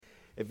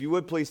If you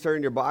would please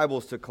turn your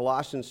Bibles to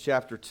Colossians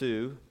chapter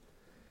 2.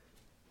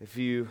 If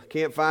you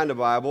can't find a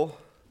Bible,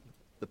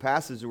 the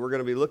passage that we're going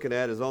to be looking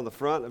at is on the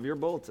front of your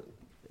bulletin,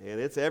 and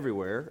it's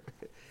everywhere.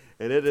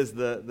 And it is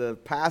the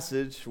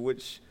passage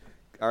which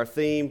our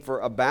theme for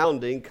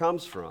abounding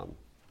comes from.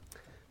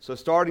 So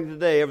starting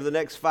today, over the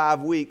next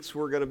 5 weeks,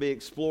 we're going to be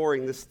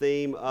exploring this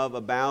theme of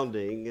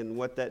abounding and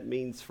what that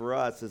means for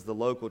us as the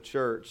local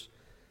church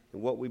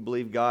and what we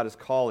believe God is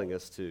calling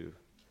us to.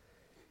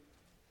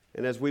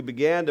 And as we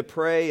began to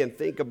pray and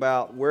think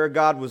about where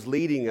God was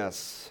leading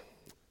us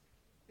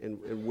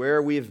and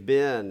where we've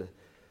been,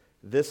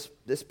 this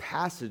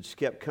passage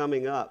kept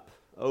coming up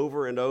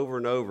over and over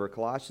and over.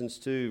 Colossians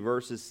 2,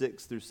 verses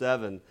 6 through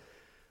 7.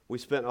 We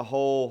spent a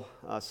whole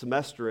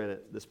semester in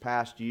it this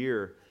past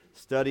year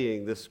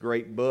studying this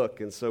great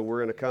book. And so we're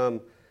going to come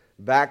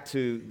back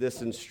to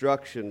this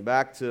instruction,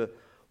 back to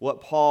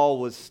what Paul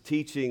was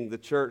teaching the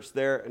church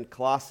there in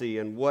Colossae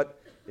and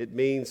what it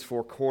means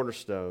for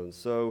Cornerstone.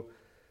 So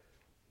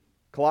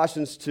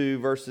Colossians 2,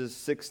 verses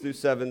 6 through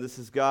 7, this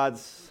is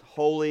God's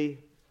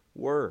holy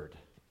word.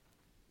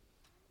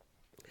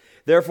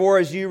 Therefore,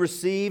 as you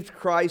received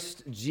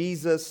Christ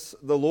Jesus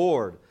the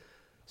Lord,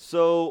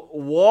 so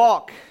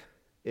walk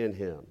in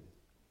him,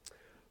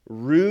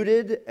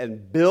 rooted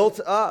and built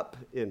up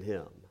in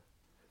him,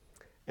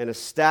 and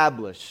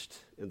established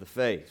in the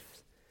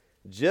faith,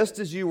 just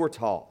as you were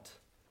taught,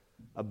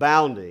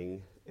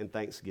 abounding in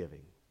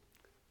thanksgiving.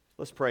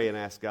 Let's pray and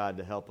ask God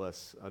to help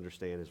us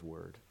understand his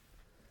word.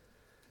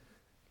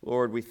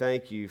 Lord, we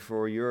thank you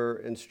for your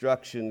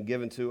instruction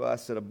given to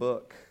us in a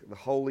book, the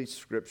Holy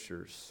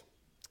Scriptures,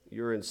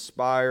 your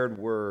inspired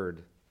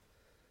word,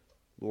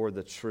 Lord,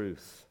 the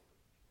truth.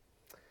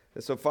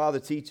 And so, Father,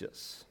 teach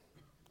us.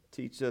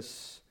 Teach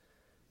us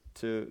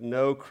to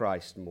know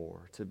Christ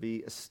more, to be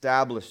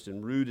established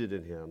and rooted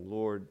in him,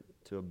 Lord,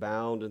 to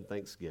abound in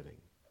thanksgiving.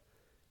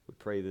 We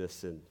pray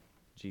this in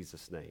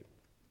Jesus' name.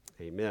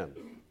 Amen.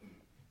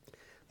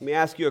 Let me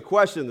ask you a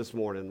question this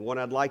morning, one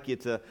I'd like you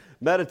to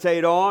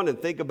meditate on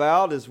and think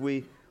about as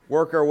we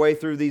work our way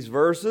through these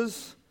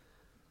verses.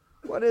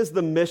 What is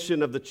the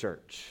mission of the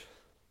church?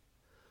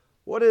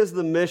 What is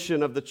the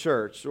mission of the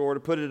church? Or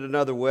to put it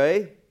another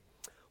way,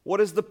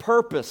 what is the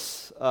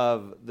purpose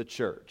of the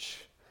church?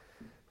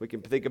 We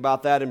can think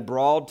about that in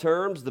broad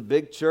terms, the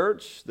big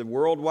church, the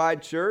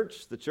worldwide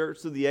church, the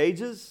church of the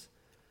ages.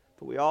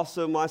 But we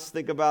also must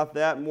think about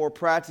that more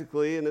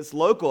practically in its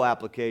local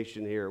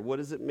application here. What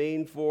does it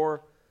mean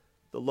for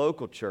the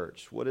local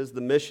church? What is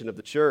the mission of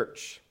the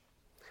church?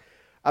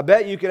 I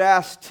bet you could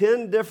ask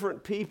 10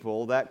 different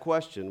people that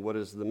question, what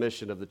is the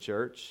mission of the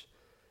church?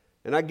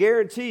 And I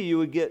guarantee you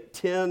would get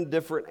 10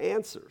 different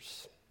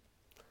answers.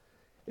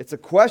 It's a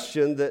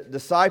question that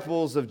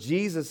disciples of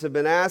Jesus have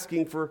been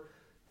asking for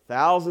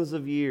thousands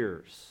of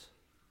years.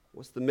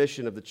 What's the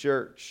mission of the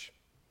church?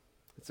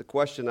 It's a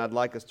question I'd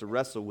like us to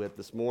wrestle with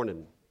this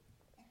morning.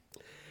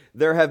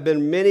 There have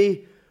been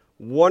many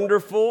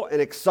wonderful and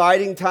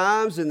exciting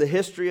times in the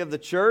history of the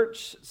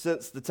church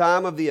since the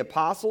time of the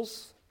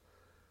apostles.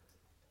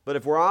 But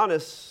if we're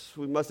honest,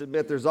 we must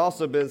admit there's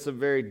also been some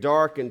very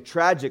dark and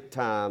tragic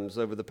times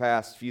over the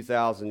past few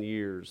thousand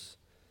years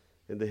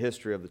in the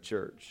history of the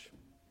church.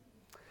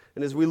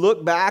 And as we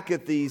look back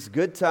at these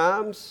good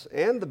times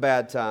and the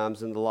bad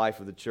times in the life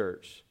of the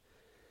church,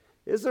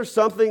 is there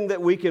something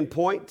that we can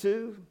point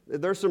to? Are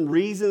there some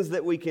reasons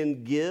that we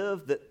can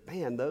give that,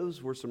 man,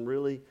 those were some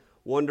really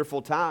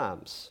wonderful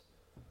times?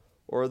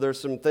 Or are there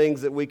some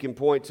things that we can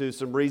point to,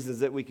 some reasons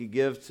that we could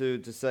give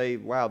to say,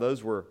 wow,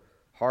 those were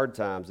hard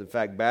times, in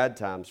fact, bad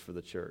times for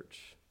the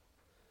church?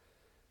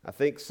 I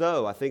think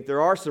so. I think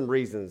there are some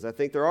reasons. I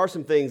think there are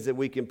some things that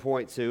we can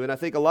point to. And I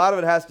think a lot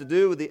of it has to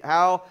do with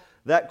how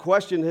that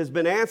question has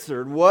been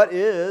answered. What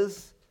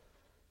is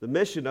the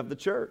mission of the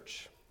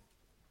church?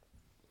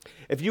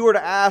 If you were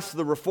to ask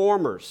the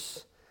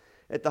reformers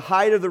at the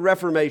height of the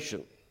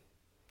Reformation,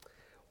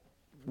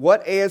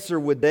 what answer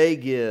would they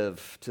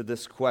give to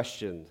this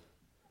question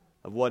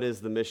of what is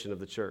the mission of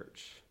the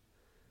church?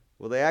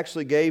 Well, they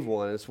actually gave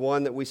one. It's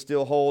one that we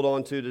still hold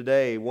on to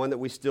today, one that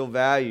we still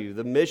value.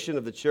 The mission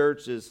of the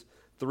church is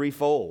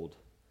threefold.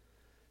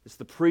 It's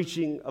the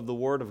preaching of the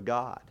Word of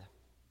God.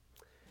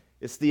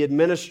 It's the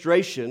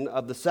administration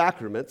of the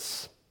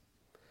sacraments.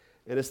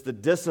 And it's the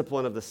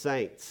discipline of the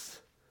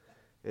saints.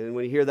 And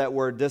when you hear that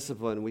word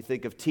discipline, we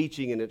think of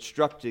teaching and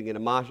instructing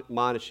and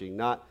admonishing,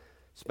 not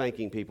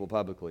spanking people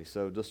publicly.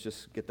 So let's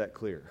just get that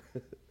clear.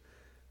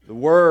 The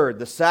Word,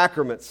 the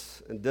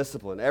sacraments, and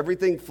discipline.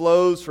 Everything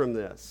flows from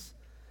this.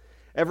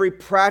 Every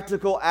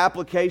practical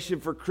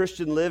application for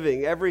Christian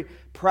living, every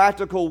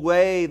practical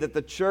way that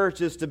the church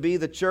is to be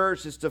the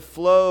church is to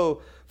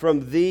flow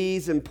from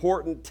these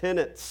important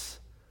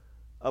tenets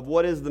of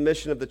what is the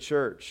mission of the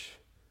church.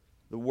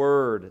 The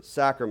Word,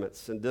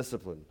 sacraments, and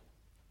discipline.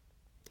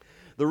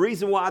 The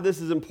reason why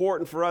this is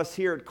important for us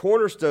here at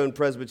Cornerstone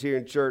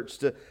Presbyterian Church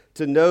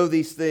to know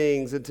these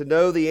things and to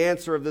know the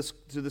answer of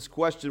to this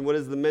question, what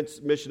is the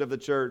mission of the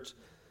church,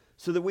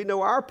 so that we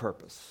know our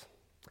purpose,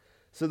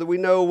 so that we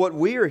know what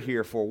we are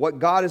here for, what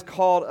God has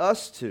called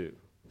us to.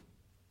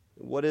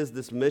 What is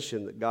this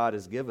mission that God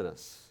has given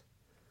us?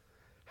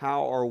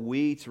 How are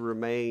we to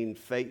remain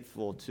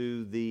faithful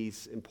to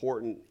these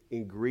important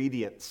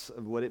ingredients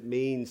of what it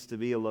means to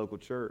be a local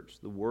church?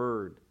 The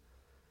Word,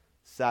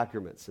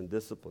 sacraments, and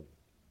discipline.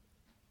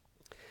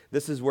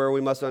 This is where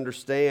we must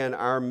understand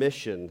our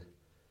mission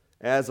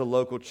as a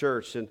local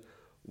church and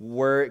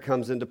where it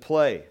comes into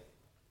play.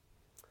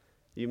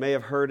 You may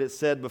have heard it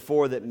said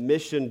before that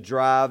mission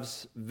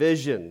drives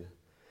vision.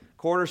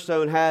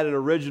 Cornerstone had an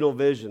original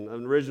vision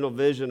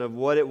of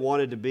what it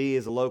wanted to be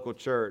as a local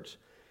church.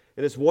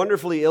 And it's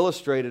wonderfully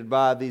illustrated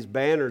by these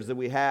banners that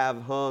we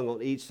have hung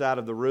on each side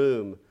of the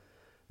room.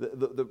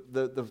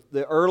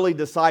 The early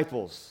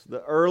disciples,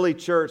 the early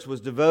church was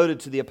devoted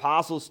to the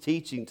apostles'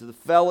 teaching, to the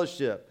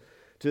fellowship,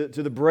 to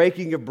the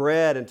breaking of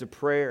bread, and to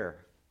prayer.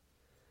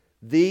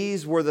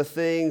 These were the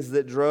things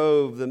that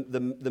drove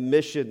the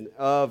mission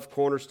of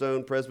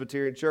Cornerstone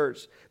Presbyterian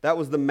Church. That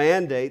was the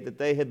mandate that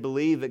they had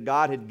believed that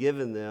God had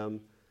given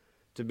them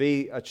to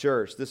be a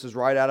church. This is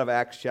right out of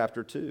Acts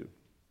chapter 2.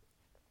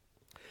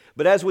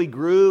 But as we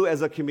grew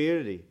as a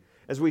community,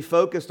 as we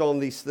focused on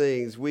these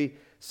things, we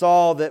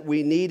saw that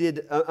we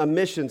needed a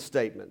mission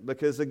statement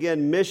because,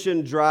 again,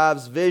 mission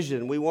drives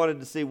vision. We wanted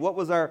to see what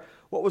was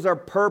our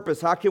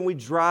purpose? How can we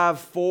drive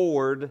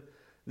forward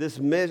this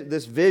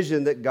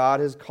vision that God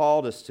has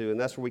called us to? And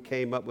that's where we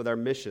came up with our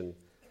mission.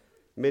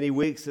 Many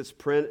weeks it's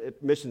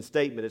mission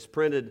statement. It's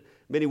printed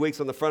many weeks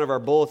on the front of our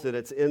bulletin.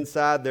 It's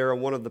inside there on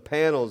one of the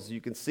panels.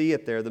 You can see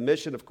it there. The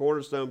mission of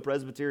Cornerstone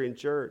Presbyterian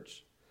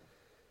Church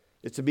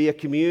is to be a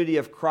community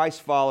of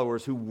Christ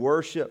followers who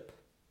worship,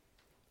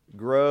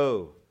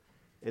 grow,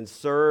 and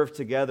serve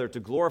together to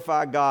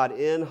glorify God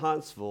in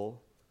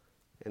Huntsville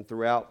and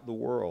throughout the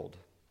world.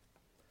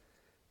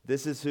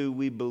 This is who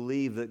we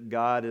believe that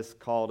God has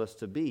called us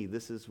to be.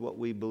 This is what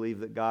we believe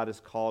that God has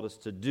called us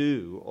to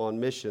do on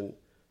mission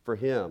for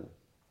Him.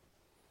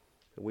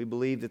 And we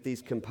believe that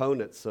these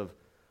components of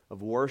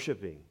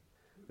worshiping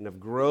and of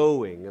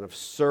growing and of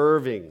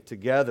serving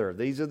together,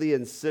 these are the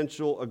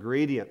essential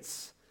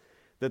ingredients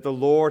that the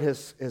Lord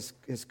has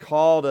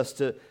called us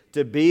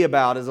to be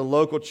about as a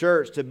local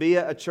church, to be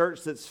a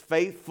church that's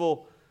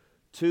faithful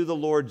to the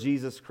Lord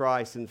Jesus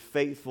Christ and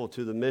faithful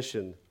to the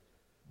mission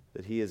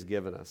that He has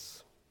given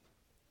us.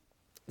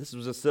 This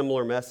was a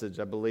similar message,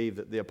 I believe,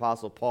 that the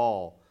Apostle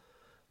Paul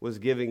was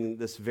giving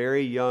this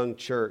very young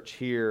church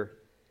here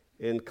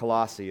in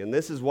Colossae. And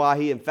this is why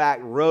he, in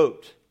fact,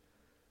 wrote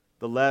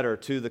the letter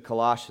to the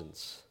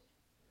Colossians.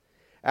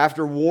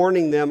 After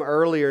warning them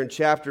earlier in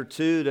chapter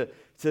 2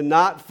 to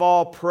not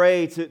fall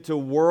prey to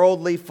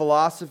worldly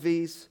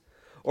philosophies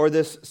or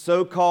this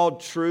so-called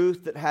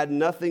truth that had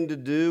nothing to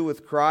do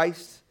with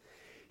Christ,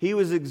 he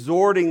was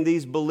exhorting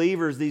these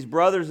believers, these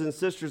brothers and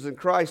sisters in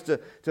Christ,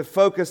 to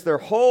focus their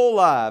whole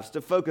lives, to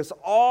focus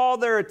all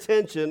their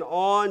attention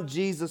on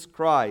Jesus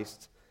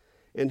Christ,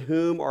 in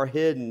whom are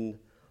hidden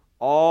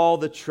all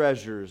the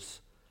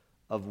treasures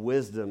of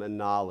wisdom and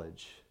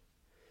knowledge.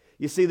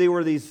 You see, there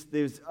were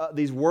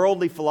these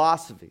worldly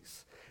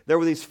philosophies. There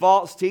were these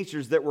false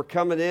teachers that were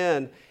coming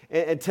in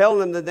and telling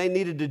them that they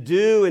needed to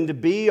do and to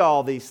be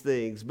all these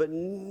things, but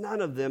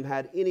none of them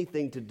had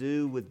anything to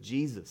do with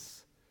Jesus.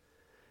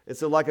 And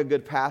so, like a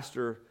good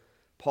pastor,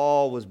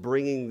 Paul was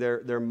bringing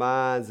their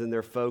minds and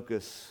their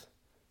focus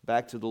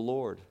back to the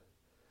Lord,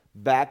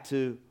 back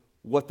to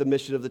what the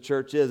mission of the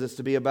church is. It's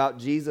to be about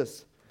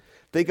Jesus.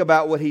 Think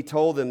about what he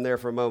told them there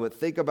for a moment.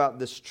 Think about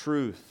this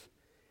truth.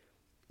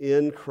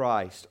 In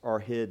Christ are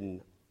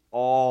hidden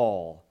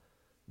all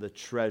the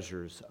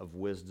treasures of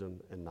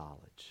wisdom and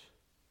knowledge.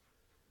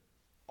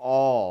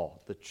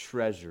 All the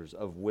treasures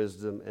of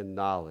wisdom and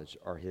knowledge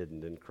are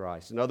hidden in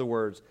Christ. In other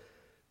words,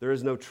 there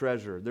is no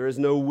treasure, there is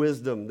no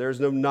wisdom, there is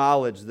no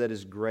knowledge that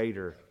is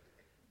greater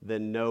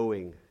than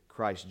knowing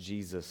Christ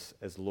Jesus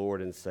as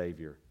Lord and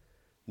Savior.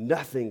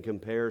 Nothing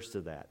compares to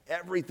that.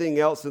 Everything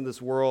else in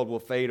this world will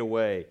fade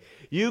away.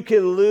 You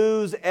can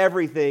lose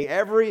everything,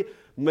 every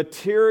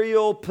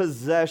material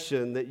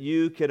possession that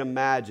you can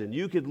imagine.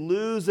 You could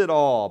lose it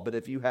all, but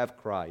if you have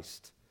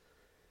Christ,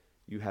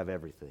 you have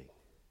everything.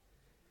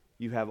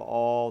 You have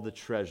all the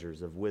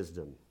treasures of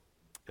wisdom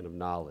and of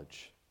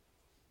knowledge.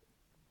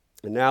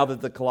 And now that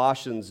the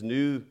Colossians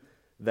knew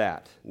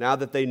that, now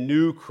that they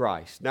knew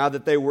Christ, now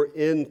that they were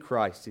in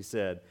Christ, he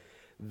said,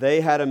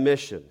 they had a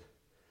mission.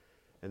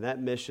 And that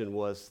mission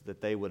was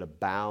that they would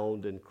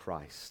abound in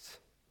Christ.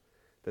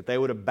 That they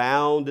would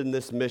abound in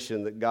this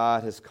mission that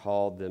God has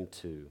called them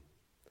to.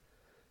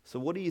 So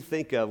what do you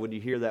think of when you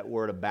hear that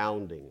word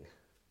abounding?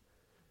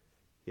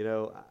 You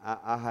know,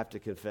 I have to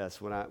confess,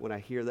 when I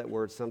hear that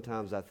word,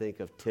 sometimes I think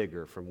of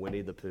Tigger from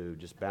Winnie the Pooh,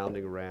 just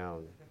bounding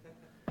around.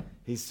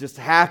 He's just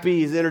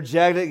happy, he's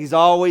energetic, he's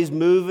always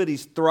moving,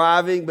 he's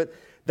thriving, but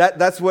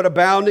that's what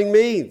abounding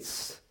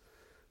means.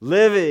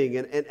 Living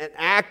and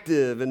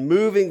active and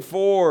moving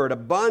forward,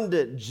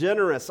 abundant,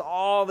 generous,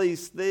 all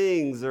these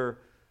things are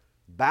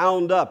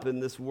bound up in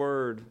this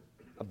word,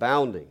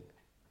 abounding.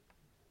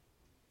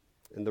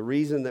 And the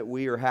reason that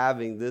we are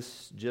having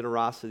this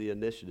generosity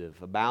initiative,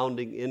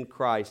 abounding in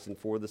Christ and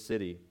for the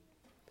city,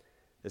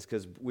 is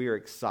because we are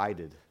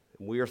excited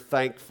and we are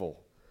thankful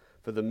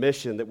for the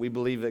mission that we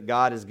believe that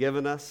God has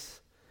given us.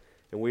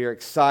 And we are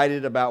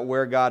excited about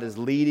where God is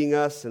leading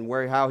us and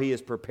how He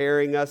is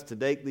preparing us to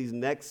take these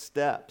next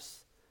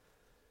steps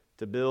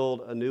to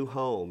build a new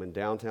home in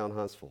downtown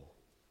Huntsville.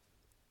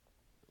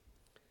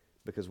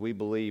 Because we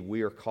believe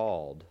we are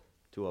called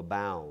to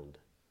abound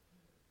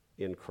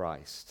in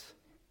Christ.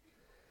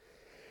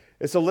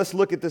 And so let's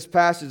look at this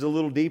passage a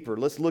little deeper.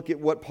 Let's look at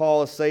what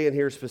Paul is saying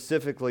here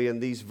specifically in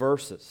these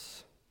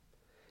verses.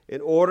 In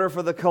order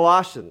for the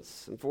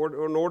Colossians, in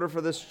order for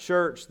this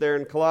church there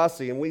in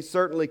Colossae, and we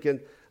certainly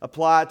can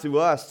apply it to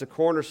us, to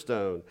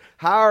Cornerstone,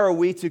 how are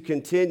we to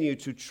continue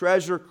to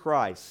treasure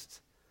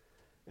Christ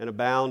and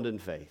abound in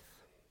faith?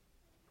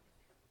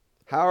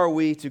 How are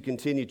we to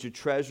continue to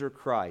treasure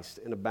Christ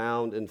and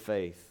abound in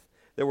faith?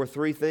 There were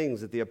three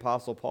things that the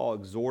Apostle Paul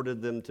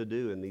exhorted them to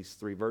do in these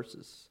three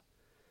verses.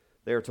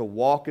 They are to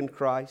walk in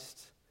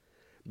Christ,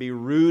 be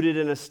rooted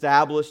and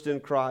established in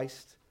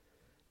Christ,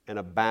 and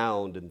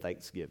abound in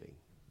thanksgiving.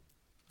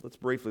 Let's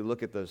briefly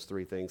look at those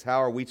three things.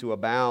 How are we to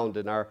abound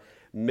in our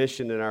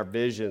mission and our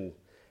vision?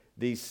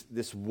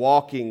 This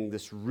walking,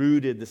 this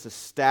rooted, this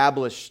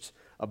established,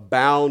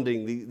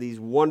 abounding, these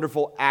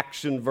wonderful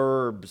action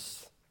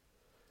verbs.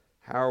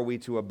 How are we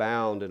to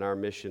abound in our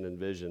mission and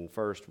vision?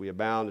 First, we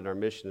abound in our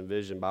mission and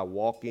vision by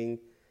walking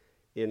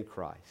in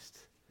Christ.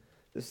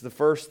 This is the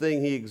first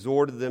thing he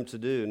exhorted them to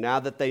do. Now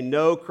that they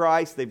know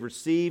Christ, they've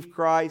received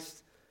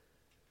Christ,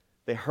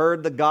 they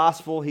heard the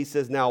gospel, he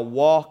says, now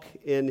walk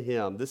in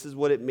Him. This is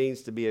what it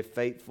means to be a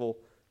faithful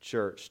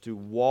church, to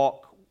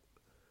walk,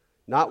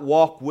 not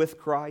walk with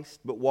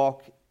Christ, but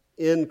walk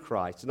in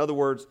Christ. In other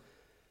words,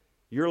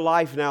 your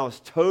life now is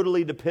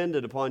totally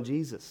dependent upon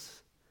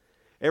Jesus.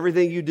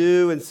 Everything you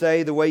do and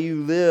say, the way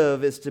you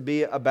live, is to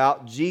be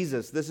about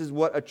Jesus. This is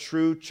what a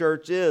true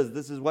church is.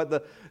 This is what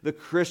the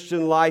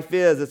Christian life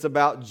is. It's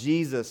about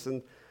Jesus.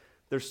 And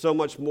there's so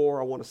much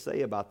more I want to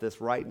say about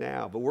this right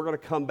now. But we're going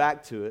to come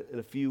back to it in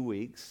a few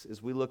weeks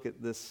as we look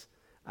at this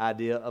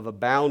idea of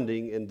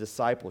abounding in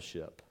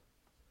discipleship.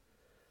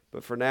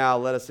 But for now,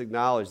 let us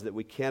acknowledge that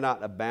we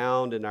cannot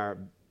abound in our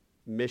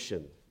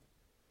mission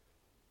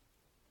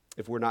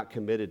if we're not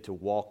committed to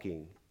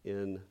walking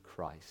in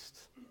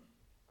Christ.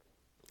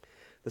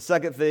 The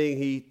second thing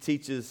he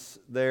teaches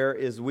there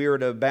is we are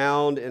to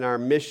abound in our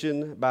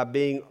mission by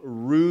being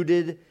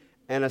rooted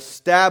and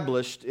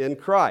established in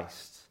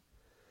Christ.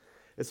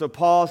 And so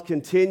Paul's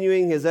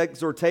continuing his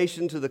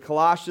exhortation to the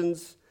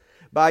Colossians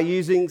by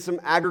using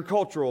some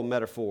agricultural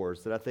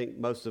metaphors that I think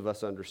most of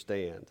us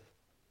understand.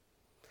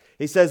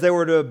 He says they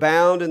were to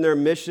abound in their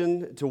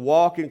mission to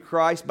walk in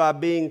Christ by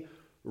being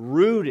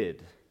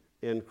rooted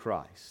in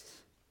Christ.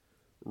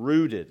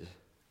 Rooted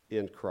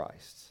in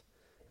Christ.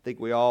 I think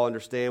we all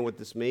understand what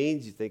this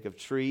means. You think of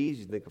trees,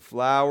 you think of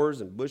flowers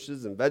and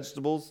bushes and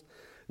vegetables.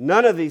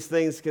 None of these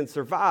things can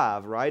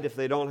survive, right, if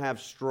they don't have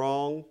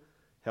strong,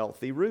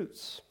 healthy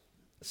roots,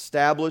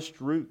 established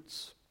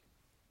roots.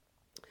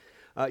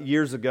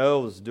 Years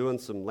ago, I was doing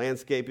some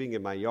landscaping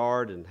in my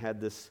yard and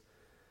had this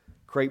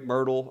crepe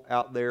myrtle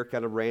out there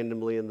kind of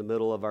randomly in the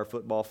middle of our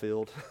football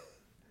field.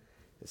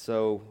 And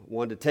so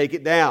wanted to take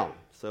it down.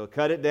 So I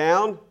cut it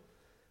down.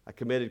 I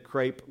committed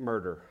crepe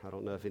murder. I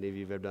don't know if any of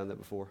you have ever done that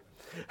before.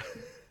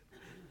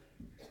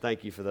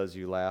 Thank you for those of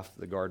you who laughed,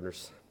 the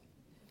gardeners.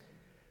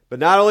 But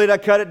not only did I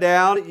cut it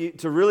down,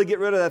 to really get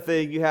rid of that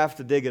thing, you have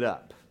to dig it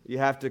up. You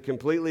have to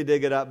completely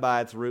dig it up by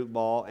its root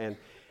ball.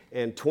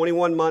 And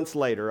 21 months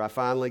later, I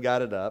finally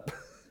got it up.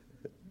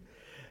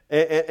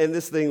 and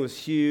this thing was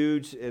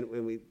huge, and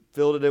we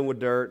filled it in with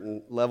dirt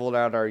and leveled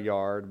out our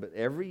yard. But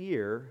every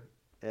year,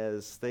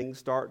 as things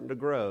starting to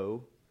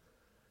grow,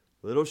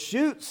 little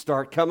shoots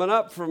start coming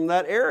up from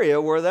that area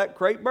where that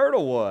crepe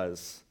myrtle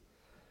was.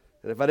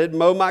 And if I didn't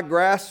mow my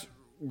grass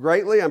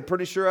greatly, I'm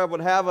pretty sure I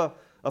would have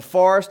a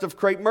forest of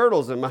crepe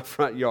myrtles in my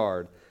front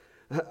yard.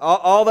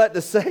 All that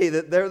to say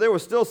that there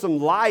was still some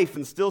life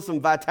and still some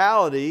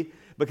vitality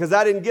because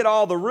I didn't get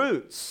all the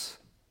roots.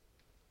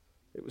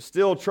 It was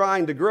still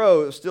trying to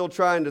grow. It was still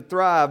trying to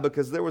thrive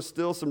because there was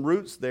still some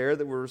roots there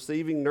that were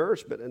receiving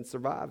nourishment and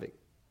surviving.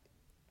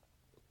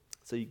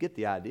 So you get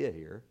the idea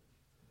here.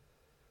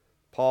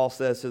 Paul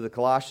says to the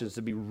Colossians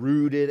to be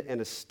rooted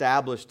and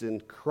established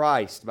in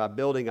Christ by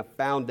building a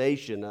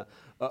foundation,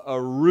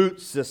 a root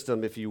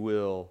system, if you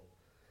will,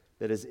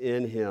 that is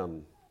in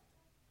Him.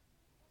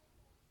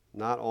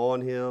 Not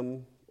on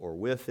Him or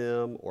with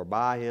Him or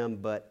by Him,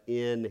 but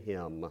in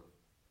Him.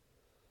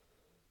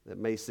 That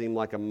may seem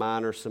like a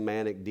minor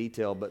semantic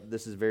detail, but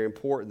this is very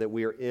important that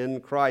we are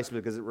in Christ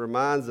because it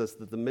reminds us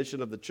that the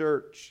mission of the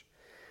church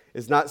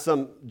is not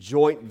some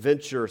joint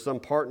venture, some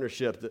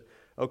partnership that,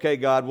 okay,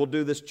 God, we'll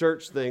do this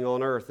church thing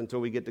on earth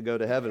until we get to go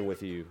to heaven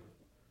with you.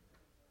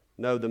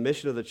 No, the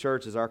mission of the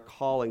church is our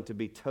calling to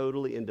be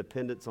totally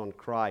independent on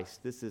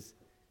Christ. This is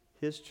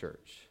His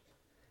church.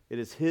 It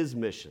is His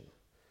mission.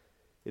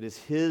 It is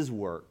His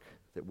work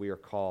that we are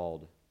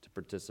called to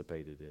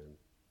participate in.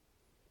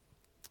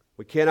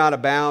 We cannot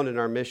abound in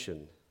our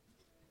mission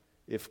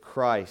if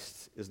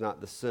Christ is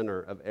not the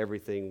center of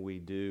everything we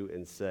do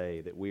and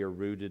say, that we are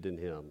rooted in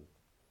him.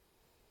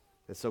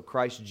 And so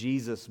Christ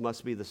Jesus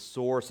must be the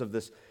source of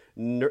this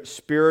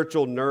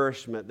spiritual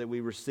nourishment that we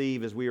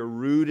receive as we are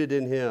rooted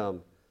in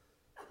him,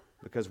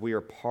 because we are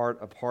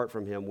apart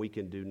from him, we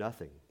can do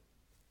nothing.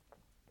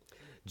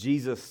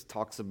 Jesus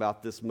talks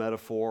about this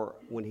metaphor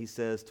when he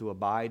says to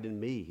abide in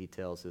me, he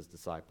tells his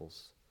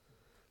disciples.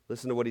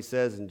 Listen to what he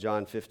says in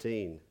John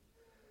 15.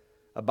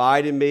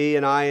 Abide in me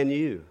and I in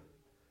you.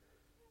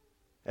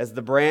 As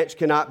the branch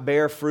cannot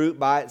bear fruit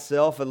by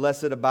itself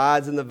unless it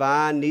abides in the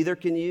vine, neither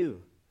can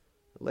you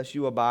unless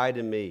you abide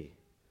in me.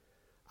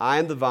 I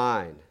am the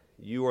vine,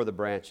 you are the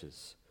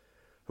branches.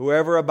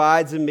 Whoever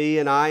abides in me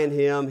and I in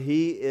him, it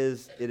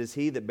is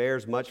he that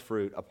bears much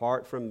fruit.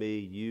 Apart from me,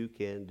 you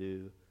can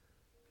do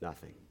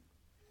nothing.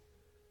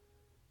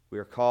 We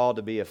are called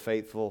to be a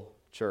faithful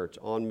church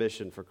on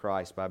mission for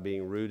Christ by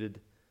being rooted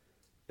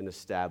and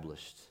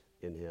established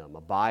in him,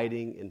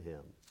 abiding in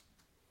him.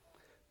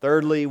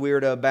 Thirdly, we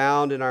are to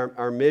abound in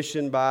our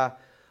mission by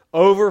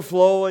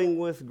overflowing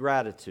with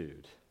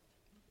gratitude.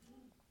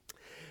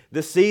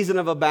 This season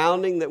of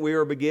abounding that we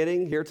are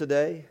beginning here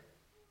today,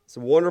 it's a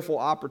wonderful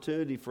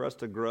opportunity for us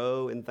to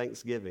grow in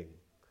thanksgiving,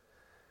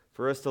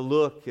 for us to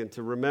look and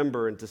to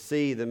remember and to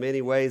see the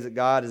many ways that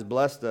God has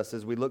blessed us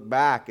as we look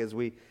back, as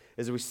we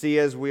see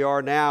as we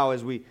are now,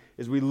 as we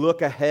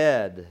look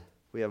ahead.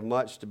 We have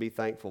much to be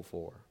thankful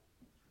for.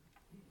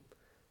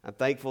 I'm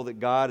thankful that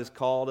God has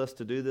called us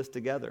to do this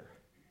together.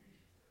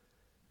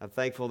 I'm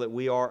thankful that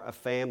we are a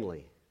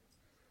family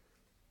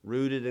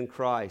rooted in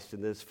Christ,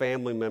 and as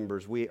family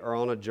members, we are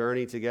on a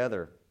journey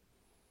together.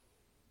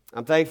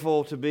 I'm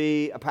thankful to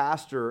be a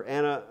pastor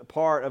and a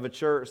part of a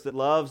church that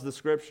loves the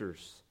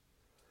Scriptures,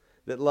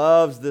 that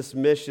loves this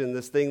mission,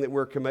 this thing that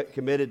we're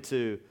committed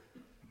to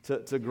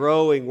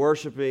growing,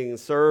 worshiping, and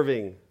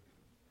serving,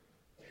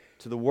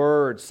 to the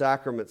Word,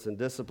 sacraments, and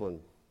discipline.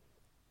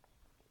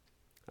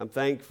 I'm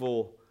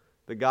thankful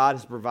that God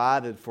has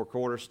provided for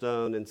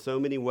Cornerstone in so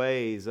many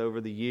ways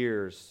over the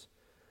years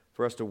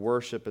for us to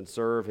worship and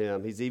serve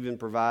him. He's even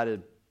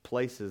provided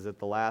places at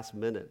the last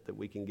minute that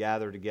we can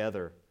gather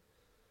together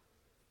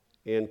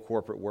in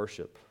corporate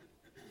worship.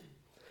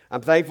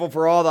 I'm thankful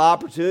for all the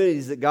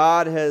opportunities that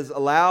God has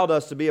allowed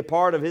us to be a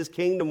part of his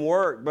kingdom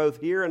work, both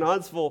here in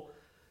Huntsville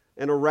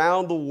and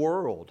around the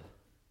world.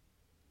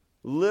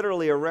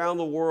 Literally around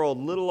the world,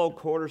 little old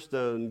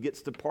Cornerstone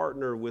gets to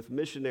partner with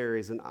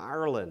missionaries in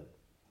Ireland,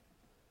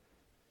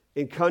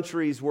 in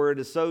countries where it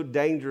is so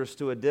dangerous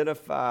to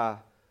identify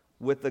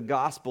with the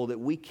gospel that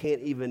we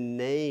can't even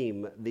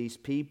name these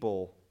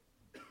people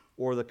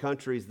or the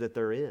countries that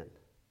they're in.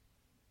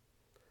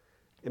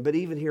 But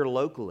even here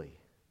locally,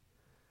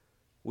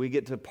 we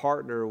get to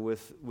partner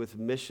with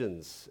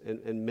missions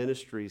and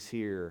ministries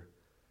here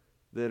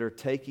that are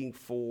taking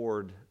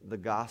forward the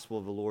gospel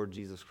of the Lord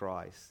Jesus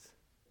Christ.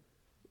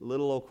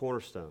 Little old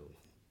Cornerstone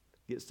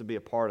gets to be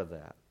a part of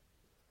that.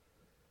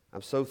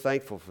 I'm so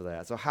thankful for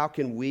that. So how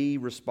can we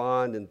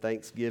respond in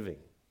thanksgiving?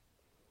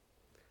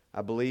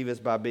 I believe it's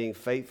by being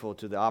faithful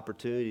to the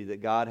opportunity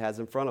that God has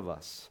in front of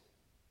us.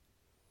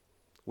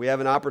 We have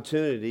an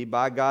opportunity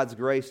by God's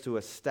grace to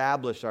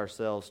establish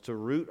ourselves, to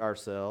root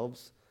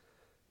ourselves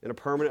in a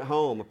permanent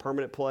home, a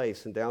permanent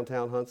place in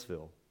downtown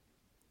Huntsville.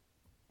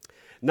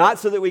 Not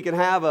so that we can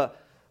have a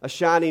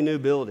shiny new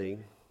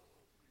building,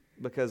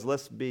 because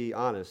let's be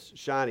honest,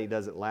 shiny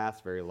doesn't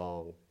last very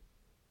long,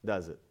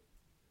 does it?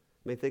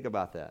 I mean, think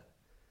about that.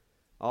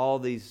 All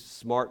these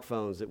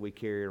smartphones that we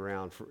carry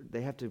around,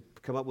 they have to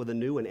come up with a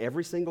new one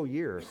every single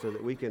year so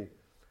that we can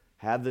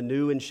have the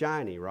new and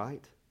shiny,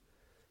 right?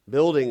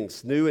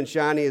 Buildings, new and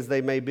shiny as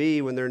they may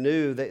be, when they're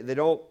new, they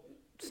don't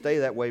stay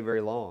that way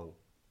very long.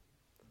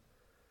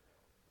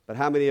 But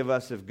how many of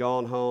us have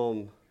gone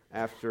home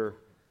after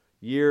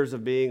years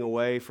of being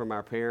away from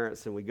our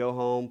parents, and we go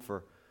home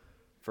for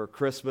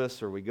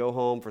Christmas, or we go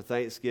home for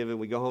Thanksgiving,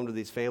 we go home to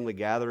these family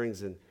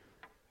gatherings, and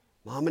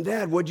Mom and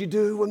Dad, what'd you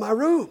do with my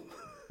room?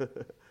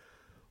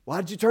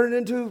 Why did you turn it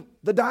into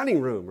the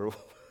dining room?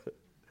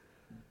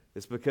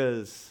 It's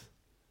because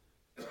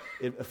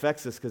it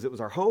affects us because it was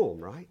our home,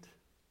 right?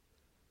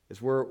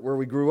 It's where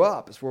we grew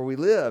up. It's where we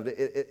lived.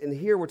 And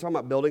here we're talking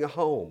about building a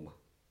home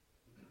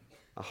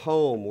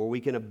where we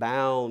can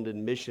abound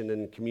in mission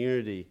and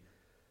community,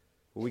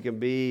 where we can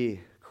be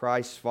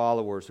Christ's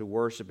followers who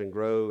worship and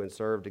grow and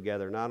serve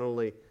together, not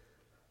only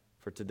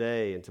for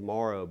today and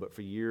tomorrow, but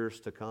for years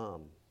to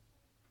come,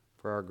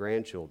 for our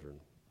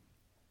grandchildren.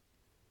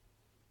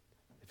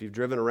 If you've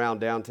driven around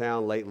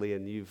downtown lately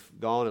and you've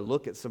gone and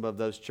looked at some of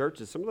those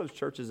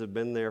churches have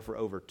been there for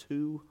over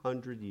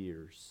 200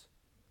 years.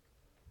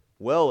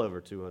 Well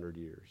over 200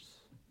 years.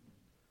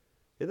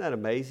 Isn't that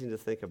amazing to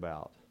think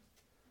about?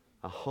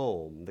 A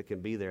home that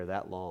can be there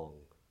that long.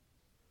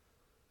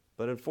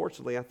 But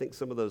unfortunately, I think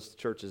some of those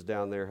churches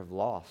down there have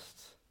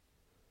lost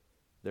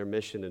their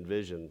mission and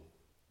vision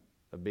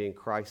of being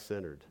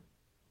Christ-centered.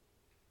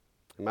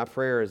 And my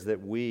prayer is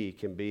that we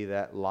can be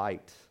that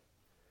light,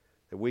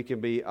 that we can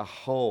be a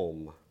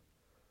home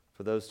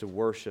for those to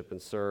worship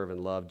and serve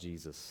and love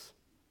Jesus.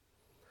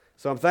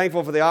 So I'm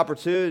thankful for the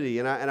opportunity,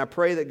 and I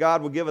pray that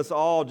God will give us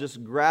all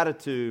just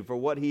gratitude for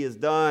what He has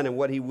done and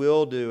what He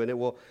will do, and it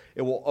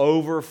will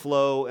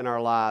overflow in our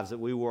lives, that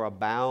we will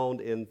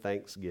abound in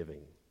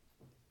thanksgiving.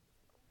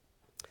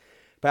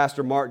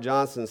 Pastor Mark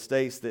Johnson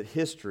states that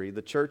history,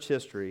 the church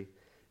history,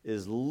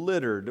 is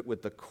littered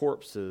with the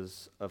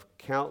corpses of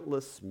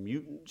countless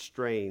mutant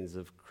strains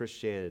of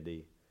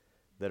Christianity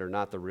that are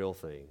not the real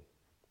thing.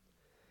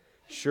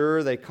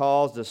 Sure, they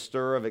caused a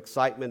stir of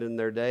excitement in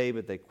their day,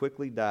 but they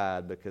quickly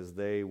died because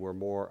they were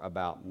more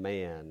about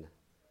man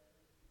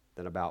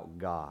than about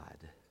God.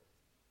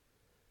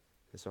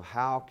 And so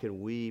how can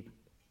we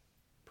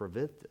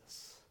prevent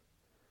this?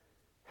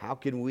 How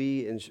can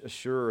we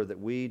ensure that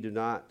we do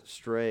not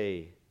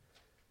stray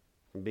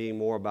from being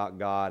more about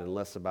God and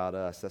less about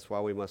us? That's why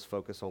we must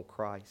focus on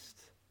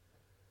Christ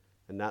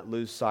and not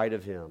lose sight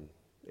of Him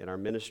in our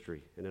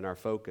ministry and in our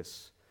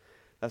focus.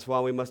 That's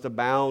why we must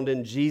abound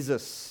in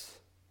Jesus.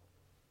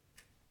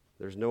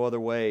 There's no other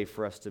way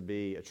for us to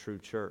be a true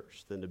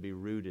church than to be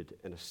rooted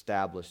and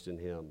established in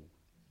Him.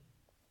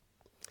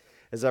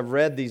 As I've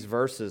read these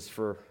verses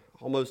for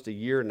almost a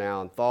year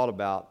now and thought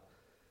about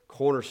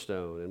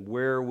Cornerstone and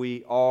where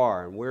we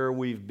are and where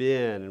we've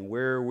been and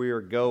where we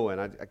are going,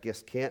 I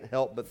guess can't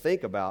help but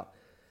think about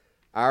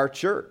our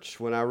church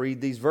when I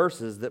read these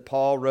verses that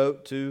Paul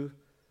wrote to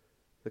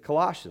the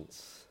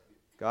Colossians.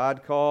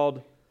 God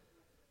called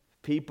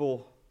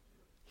people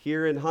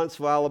here in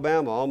Huntsville,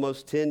 Alabama,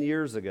 almost 10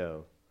 years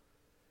ago,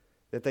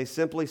 that they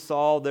simply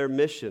saw their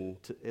mission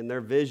and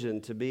their vision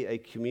to be a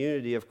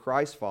community of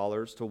Christ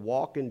followers, to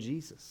walk in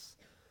Jesus,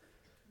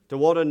 to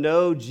want to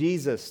know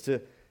Jesus,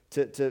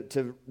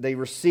 they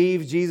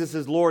received Jesus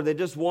as Lord. They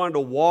just wanted to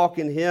walk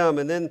in Him.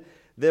 And then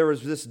there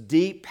was this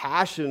deep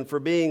passion for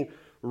being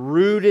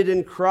rooted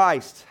in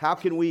Christ. How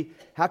can we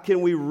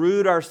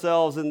root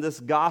ourselves in this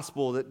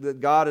gospel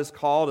that God has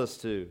called us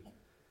to,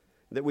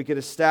 that we can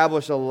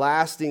establish a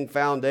lasting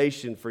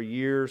foundation for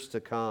years to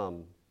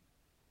come?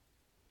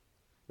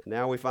 And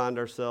now we find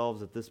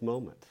ourselves at this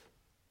moment.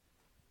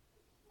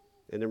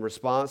 And in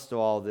response to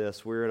all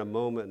this, we're in a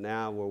moment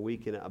now where we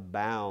can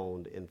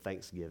abound in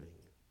thanksgiving,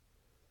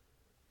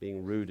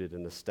 being rooted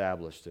and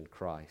established in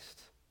Christ.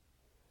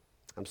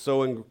 I'm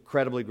so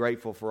incredibly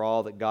grateful for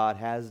all that God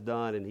has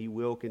done and He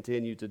will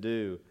continue to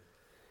do.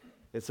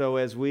 And so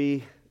as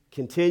we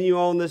continue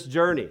on this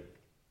journey,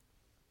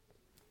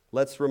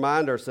 let's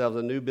remind ourselves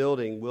a new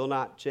building will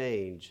not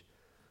change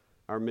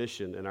our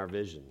mission and our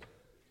vision.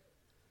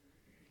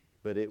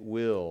 But it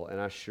will, and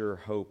I sure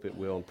hope it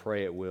will and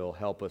pray it will,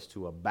 help us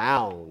to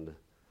abound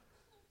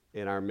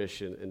in our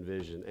mission and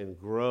vision and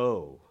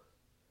grow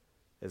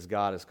as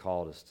God has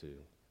called us to.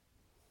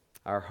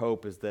 Our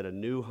hope is that a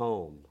new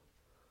home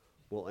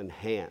will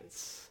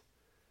enhance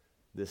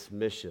this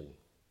mission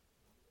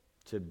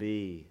to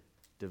be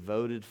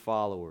devoted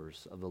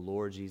followers of the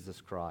Lord Jesus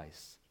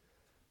Christ,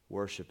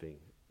 worshiping,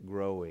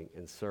 growing,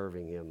 and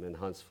serving Him in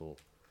Huntsville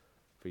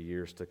for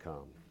years to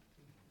come.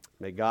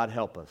 May God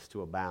help us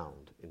to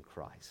abound in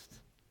Christ.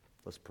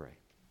 Let's pray.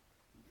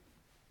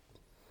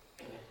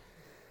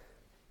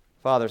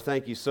 Father,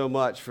 thank You so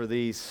much for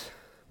these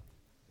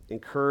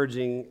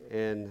encouraging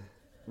and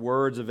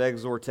words of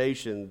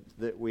exhortation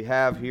that we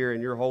have here in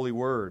Your holy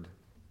word.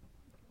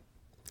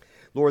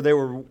 Lord, they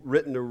were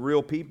written to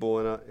real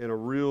people in a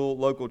real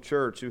local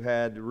church who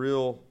had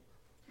real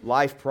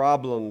life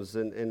problems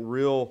and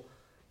real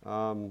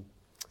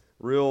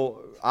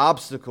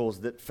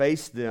obstacles that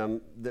faced them,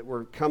 that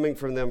were coming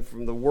from them,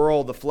 from the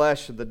world, the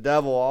flesh, the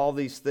devil, all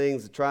these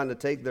things, trying to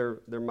take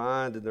their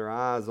mind and their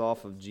eyes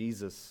off of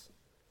Jesus.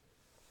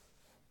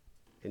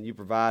 And You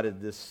provided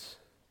this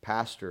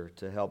pastor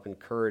to help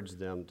encourage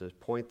them, to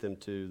point them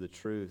to the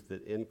truth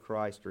that in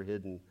Christ are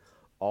hidden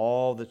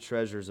all the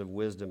treasures of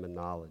wisdom and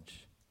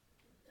knowledge.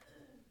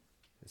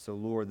 And so,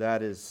 Lord,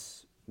 that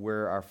is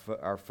where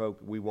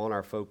we want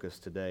our focus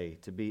today,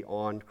 to be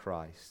on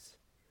Christ,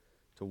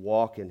 to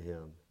walk in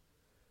Him,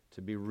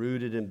 to be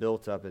rooted and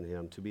built up in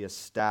Him, to be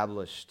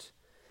established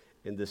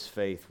in this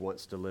faith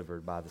once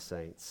delivered by the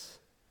saints.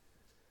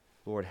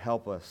 Lord,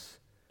 help us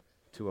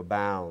to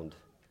abound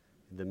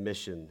in the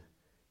mission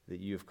that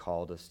You have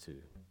called us to.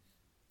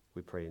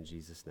 We pray in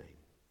Jesus' name.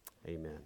 Amen.